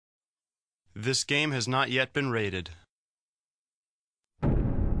This game has not yet been rated.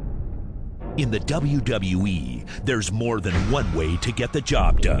 In the WWE, there's more than one way to get the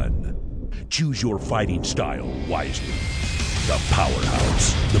job done. Choose your fighting style wisely. The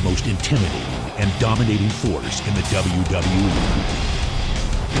Powerhouse, the most intimidating and dominating force in the WWE.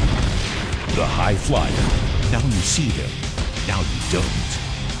 The High Flyer. Now you see him, now you don't.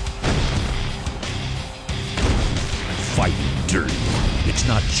 Fighting dirty. It's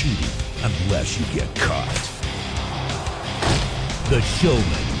not cheating unless you get caught. The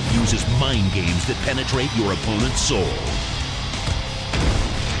Showman uses mind games that penetrate your opponent's soul.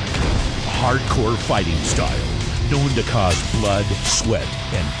 Hardcore fighting style, known to cause blood, sweat,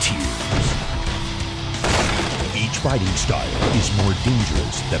 and tears. Each fighting style is more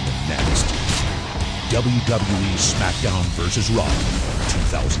dangerous than the next. WWE Smackdown vs. Raw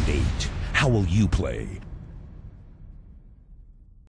 2008. How will you play?